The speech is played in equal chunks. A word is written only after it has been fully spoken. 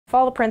If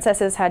all the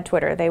princesses had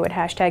Twitter, they would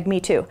hashtag me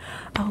too.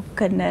 Oh,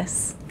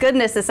 goodness.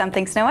 Goodness is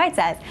something Snow White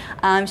says.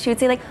 She would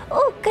say like,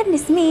 oh,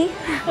 goodness me.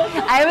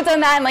 I haven't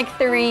done that in like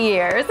 3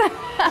 years.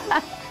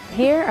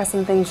 Here are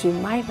some things you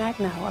might not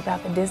know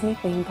about the Disney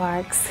theme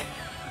parks.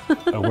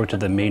 I worked at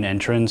the main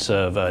entrance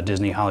of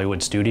Disney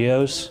Hollywood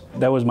Studios.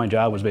 That was my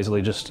job, was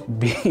basically just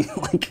being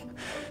like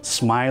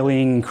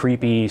smiling,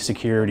 creepy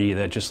security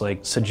that just like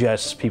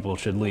suggests people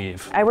should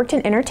leave. I worked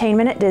in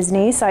entertainment at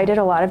Disney, so I did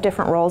a lot of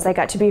different roles. I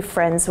got to be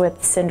friends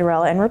with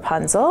Cinderella and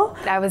Rapunzel.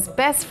 I was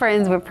best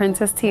friends with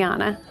Princess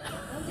Tiana.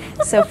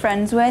 So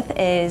friends with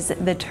is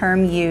the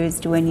term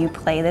used when you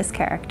play this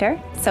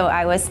character. So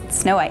I was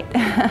Snow White.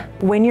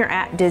 When you're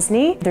at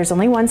Disney, there's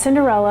only one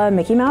Cinderella,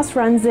 Mickey Mouse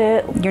runs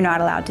it. You're not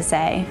allowed to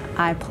say,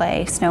 I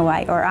play Snow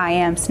White or I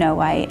am Snow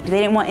White. They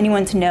didn't want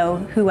anyone to know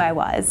who I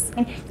was.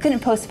 And you couldn't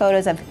post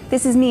photos of,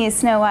 this is me as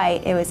Snow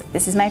White. It was,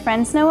 this is my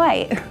friend Snow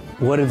White.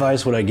 What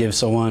advice would I give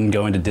someone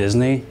going to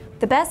Disney?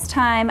 The best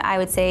time I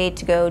would say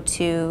to go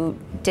to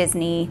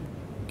Disney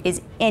is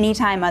any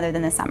time other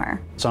than the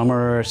summer.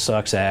 Summer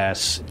sucks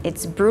ass.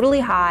 It's brutally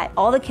hot.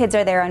 All the kids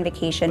are there on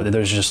vacation.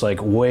 There's just like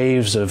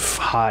waves of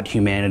hot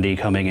humanity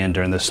coming in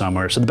during the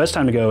summer. So the best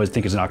time to go, I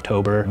think, is in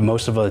October.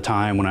 Most of the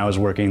time when I was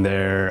working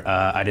there,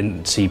 I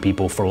didn't see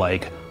people for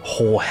like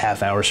whole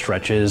half-hour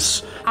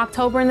stretches.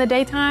 October in the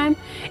daytime,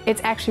 it's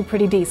actually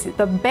pretty decent.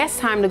 The best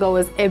time to go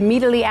is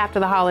immediately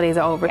after the holidays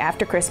are over.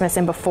 After Christmas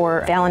and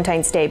before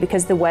Valentine's Day,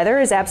 because the weather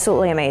is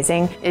absolutely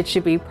amazing. It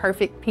should be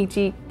perfect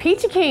peachy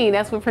keen,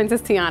 that's what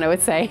Princess Tiana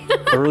would say.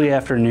 Early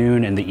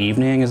afternoon and the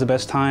evening is the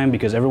best time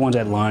because everyone's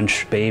at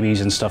lunch,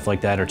 babies and stuff like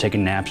that are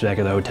taking naps back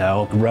at the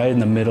hotel. Right in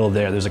the middle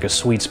there's like a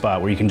sweet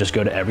spot where you can just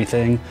go to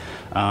everything.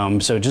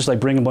 So just like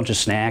bring a bunch of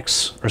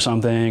snacks or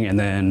something and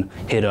then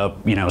hit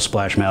up, you know,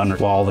 Splash Mountain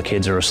while all the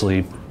kids are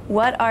asleep.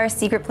 What are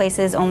secret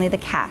places only the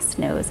cast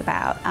knows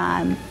about?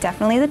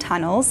 Definitely the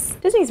tunnels.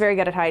 Disney's very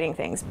good at hiding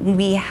things.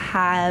 We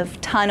have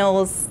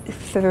tunnels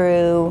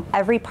through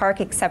every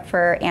park except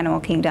for Animal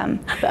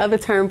Kingdom. The other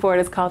term for it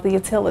is called the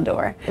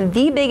Utilidor.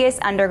 The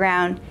biggest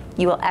underground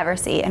you will ever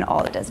see in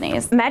all the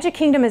Disneys. Magic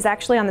Kingdom is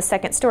actually on the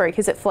second story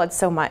because it floods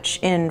so much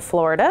in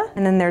Florida.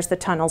 And then there's the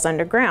tunnels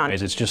underground.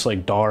 It's just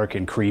like dark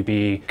and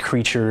creepy.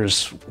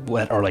 Creatures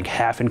that are like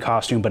half in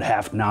costume but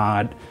half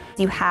not.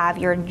 You have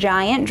your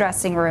giant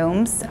dressing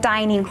rooms,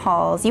 dining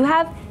halls, you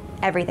have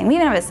everything. We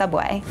even have a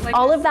subway.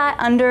 All of that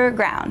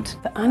underground.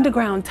 The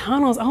underground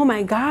tunnels, oh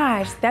my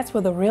gosh, that's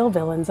where the real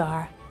villains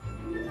are.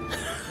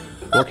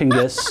 What can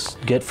guests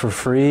get for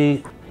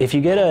free? If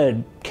you get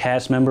a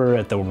cast member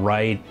at the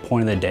right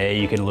point of the day,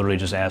 you can literally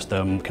just ask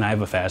them, can I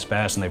have a fast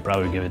pass? And they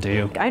probably give it to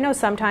you. I know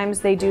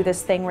sometimes they do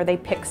this thing where they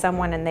pick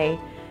someone and they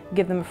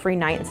give them a free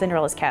night in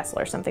Cinderella's castle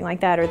or something like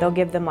that, or they'll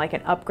give them like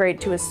an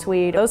upgrade to a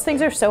suite. Those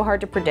things are so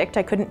hard to predict.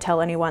 I couldn't tell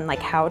anyone like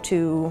how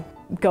to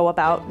go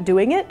about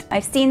doing it.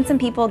 I've seen some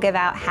people give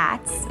out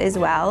hats as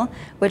well,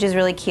 which is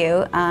really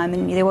cute.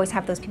 And they always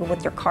have those people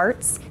with your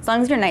carts. As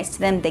long as you're nice to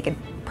them, they could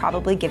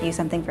probably give you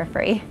something for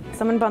free.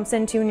 Someone bumps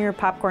into you and your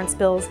popcorn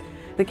spills.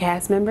 The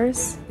cast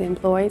members, the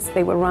employees,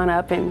 they would run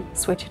up and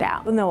switch it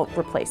out. And they'll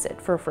replace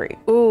it for free.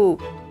 Ooh,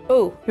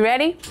 you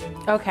ready?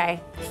 Okay,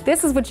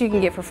 this is what you can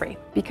get for free.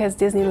 Because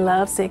Disney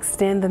loves to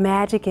extend the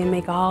magic and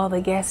make all the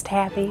guests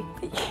happy.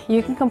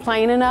 You can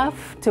complain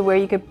enough to where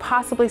you could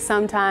possibly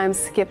sometimes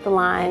skip the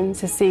line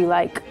to see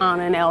like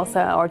Anna and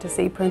Elsa or to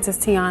see Princess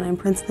Tiana and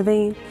Prince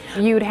Naveen.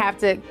 You'd have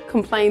to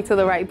complain to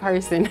the right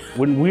person.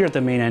 When we were at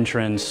the main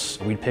entrance,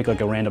 we'd pick like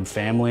a random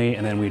family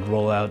and then we'd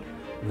roll out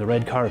the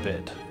red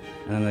carpet.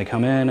 And then they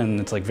come in and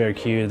it's like very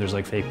cute. There's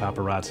like fake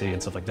paparazzi and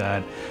stuff like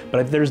that.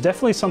 But there's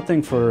definitely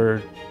something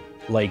for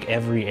like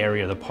every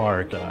area of the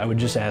park. I would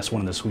just ask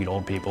one of the sweet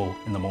old people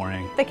in the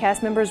morning. The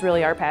cast members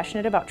really are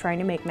passionate about trying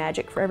to make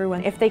magic for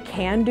everyone. If they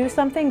can do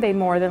something, they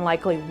more than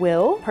likely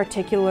will,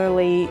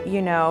 particularly,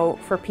 you know,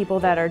 for people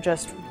that are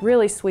just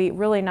really sweet,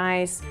 really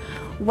nice.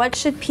 What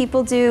should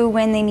people do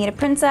when they meet a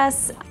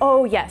princess?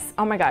 Oh yes,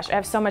 oh my gosh, I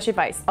have so much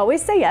advice.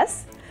 Always say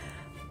yes.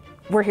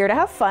 We're here to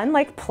have fun,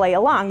 like play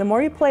along. The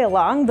more you play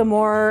along, the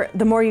more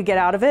you get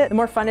out of it, the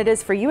more fun it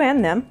is for you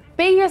and them.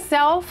 Be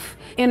yourself,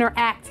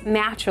 interact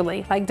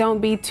naturally. Like don't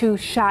be too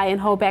shy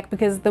and hold back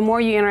because the more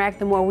you interact,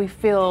 the more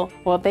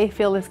they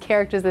feel as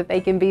characters that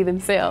they can be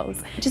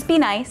themselves. Just be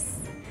nice,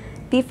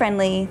 be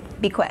friendly,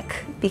 be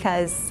quick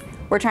because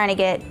we're trying to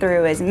get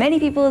through as many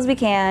people as we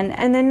can.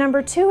 And then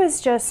number two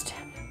is just,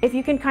 if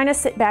you can kind of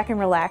sit back and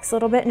relax a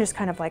little bit and just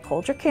kind of like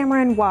hold your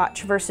camera and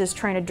watch versus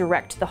trying to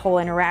direct the whole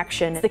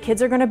interaction. The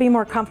kids are gonna be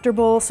more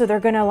comfortable, so they're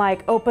gonna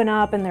like open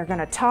up and they're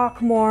gonna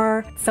talk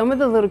more. Some of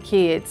the little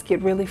kids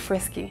get really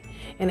frisky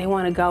and they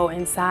wanna go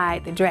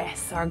inside the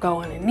dress or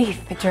go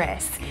underneath the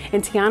dress.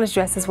 And Tiana's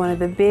dress is one of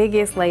the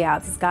biggest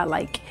layouts. It's got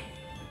like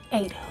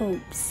 8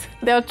 hoops.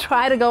 They'll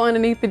try to go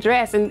underneath the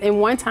dress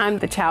and one time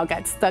the child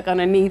got stuck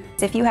underneath.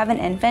 If you have an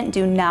infant,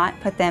 do not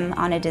put them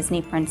on a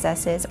Disney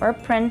princess's or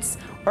prince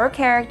or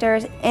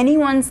characters,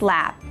 anyone's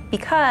lap,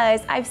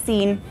 because I've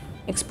seen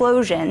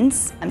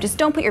explosions. Just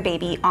don't put your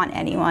baby on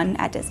anyone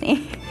at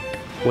Disney.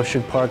 What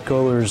should park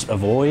goers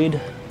avoid?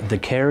 The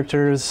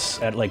characters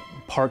at like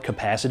park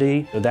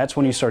capacity. So that's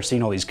when you start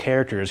seeing all these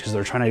characters because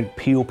they're trying to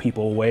peel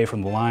people away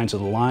from the line so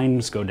the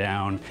lines go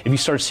down. If you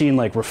start seeing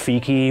like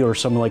Rafiki or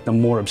some of like the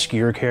more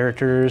obscure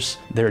characters,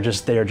 they're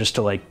just there just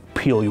to like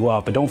peel you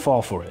off, but don't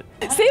fall for it.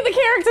 See the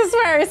characters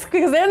first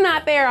because they're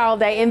not there all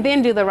day, and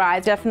then do the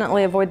rides.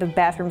 Definitely avoid the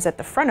bathrooms at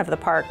the front of the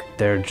park.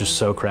 They're just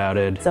so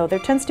crowded. So there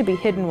tends to be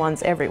hidden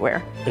ones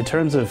everywhere. In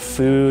terms of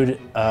food,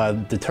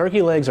 the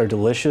turkey legs are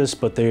delicious,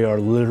 but they are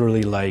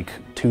literally like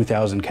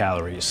 2,000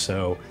 calories.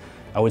 So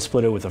I would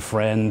split it with a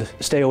friend.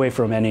 Stay away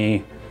from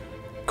any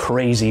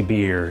crazy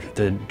beer.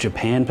 The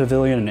Japan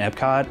Pavilion in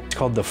Epcot, it's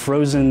called the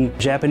frozen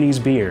Japanese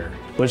beer.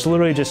 But it's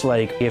literally just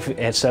like if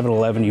at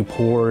 7-Eleven you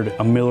poured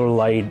a Miller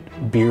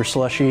Lite beer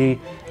slushie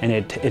and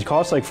it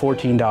cost like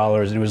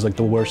 $14 and it was like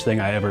the worst thing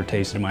I ever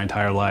tasted in my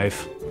entire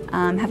life.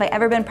 Have I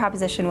ever been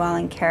propositioned while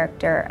in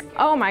character?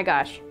 Oh my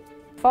gosh.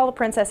 If all the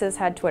princesses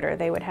had Twitter,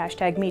 they would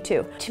hashtag me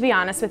too. To be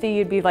honest with you,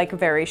 you'd be like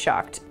very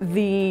shocked.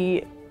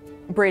 The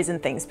brazen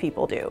things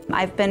people do.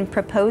 I've been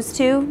proposed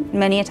to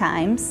many a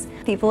times.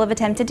 People have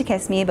attempted to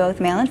kiss me, both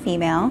male and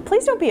female.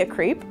 Please don't be a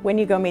creep when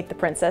you go meet the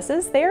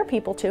princesses. They are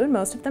people too, and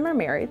most of them are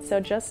married, so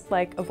just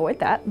like avoid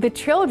that. The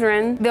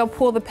children, they'll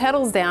pull the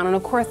petals down, and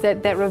of course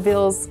that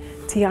reveals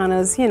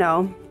Tiana's, you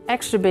know,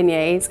 extra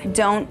beignets.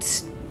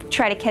 Don't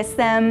try to kiss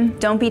them.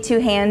 Don't be too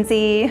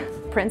handsy.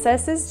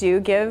 Princesses do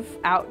give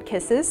out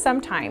kisses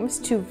sometimes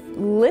to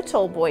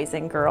little boys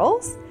and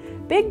girls.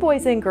 Big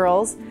boys and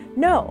girls,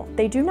 no,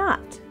 they do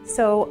not.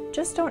 So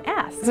just don't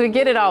ask. So we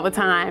get it all the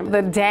time.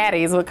 The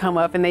daddies would come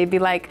up and they'd be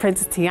like,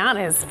 Princess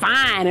Tiana is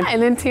fine.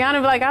 And then Tiana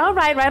would be like, all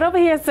right over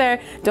here, sir.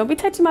 Don't be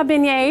touching my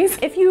beignets.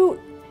 If you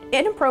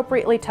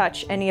inappropriately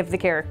touch any of the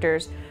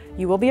characters,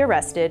 you will be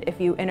arrested. If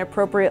you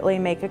inappropriately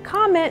make a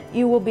comment,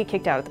 you will be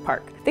kicked out of the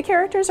park. The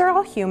characters are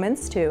all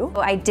humans too.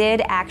 I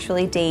did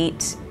actually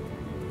date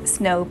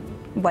Snow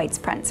White's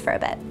prince for a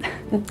bit.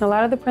 A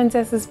lot of the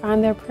princesses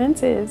find their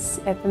princes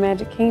at the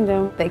Magic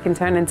Kingdom. They can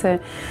turn into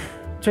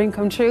dream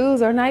come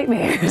trues or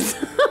nightmares.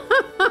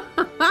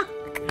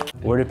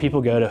 Where do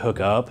people go to hook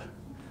up?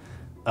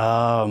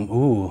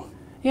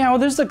 Yeah, well,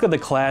 there's the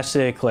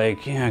classic,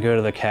 like, yeah, go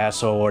to the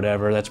castle or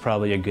whatever. That's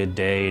probably a good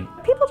date.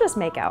 People just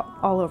make out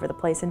all over the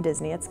place in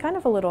Disney. It's kind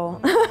of a little,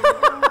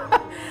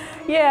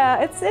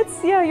 yeah,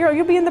 yeah,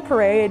 you'll be in the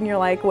parade and you're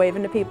like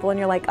waving to people and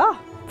you're like, oh,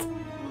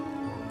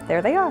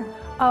 there they are.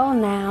 Oh,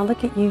 now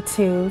look at you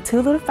two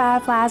little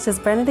fireflies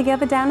just burning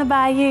together down the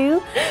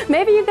bayou.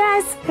 Maybe you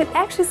guys could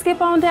actually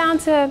skip on down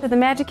to the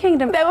Magic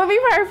Kingdom. That would be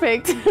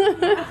perfect.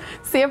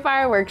 See a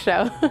fireworks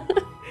show.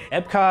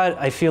 Epcot,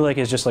 I feel like,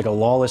 is just like a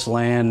lawless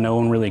land, no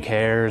one really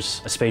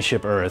cares. A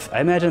Spaceship Earth,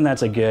 I imagine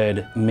that's a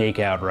good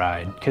make-out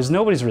ride, because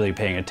nobody's really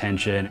paying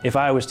attention. If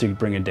I was to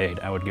bring a date,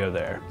 I would go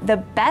there. The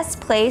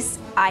best place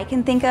I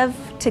can think of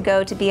to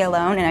go to be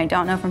alone, and I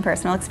don't know from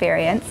personal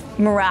experience,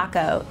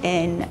 Morocco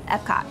in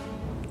Epcot,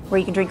 where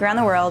you can drink around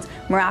the world.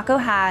 Morocco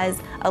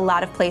has a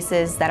lot of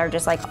places that are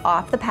just like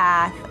off the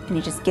path, and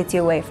it just gets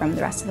you away from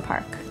the rest of the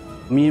park.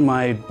 Me and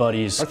my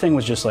buddies, our thing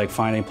was just like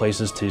finding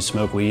places to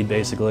smoke weed,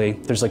 basically.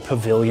 There's like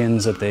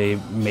pavilions that they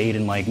made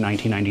in like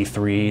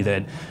 1993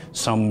 that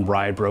some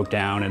ride broke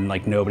down and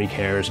like nobody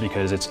cares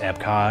because it's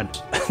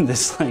Epcot.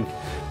 This like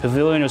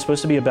pavilion was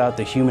supposed to be about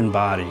the human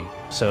body.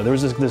 So there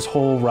was this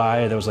whole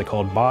ride that was like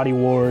called Body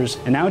Wars,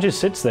 and now it just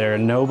sits there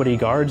and nobody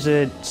guards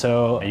it.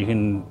 So you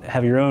can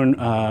have your own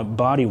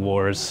body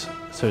wars,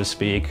 so to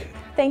speak.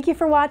 Thank you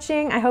for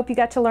watching. I hope you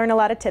got to learn a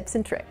lot of tips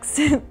and tricks.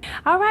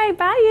 All right,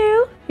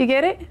 bayou. You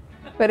get it?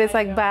 But it's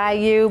like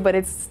bayou, but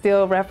it's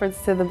still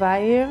reference to the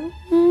bayou.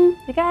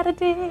 You gotta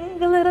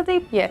dig a little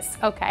deep. Yes,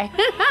 okay.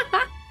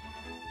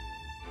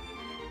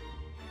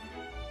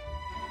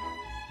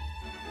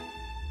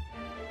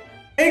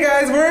 Hey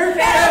guys, we're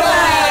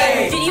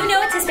Did you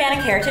know it's Hispanic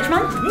Heritage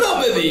Month?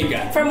 No me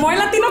diga. For more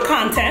Latino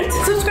content,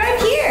 subscribe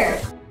here.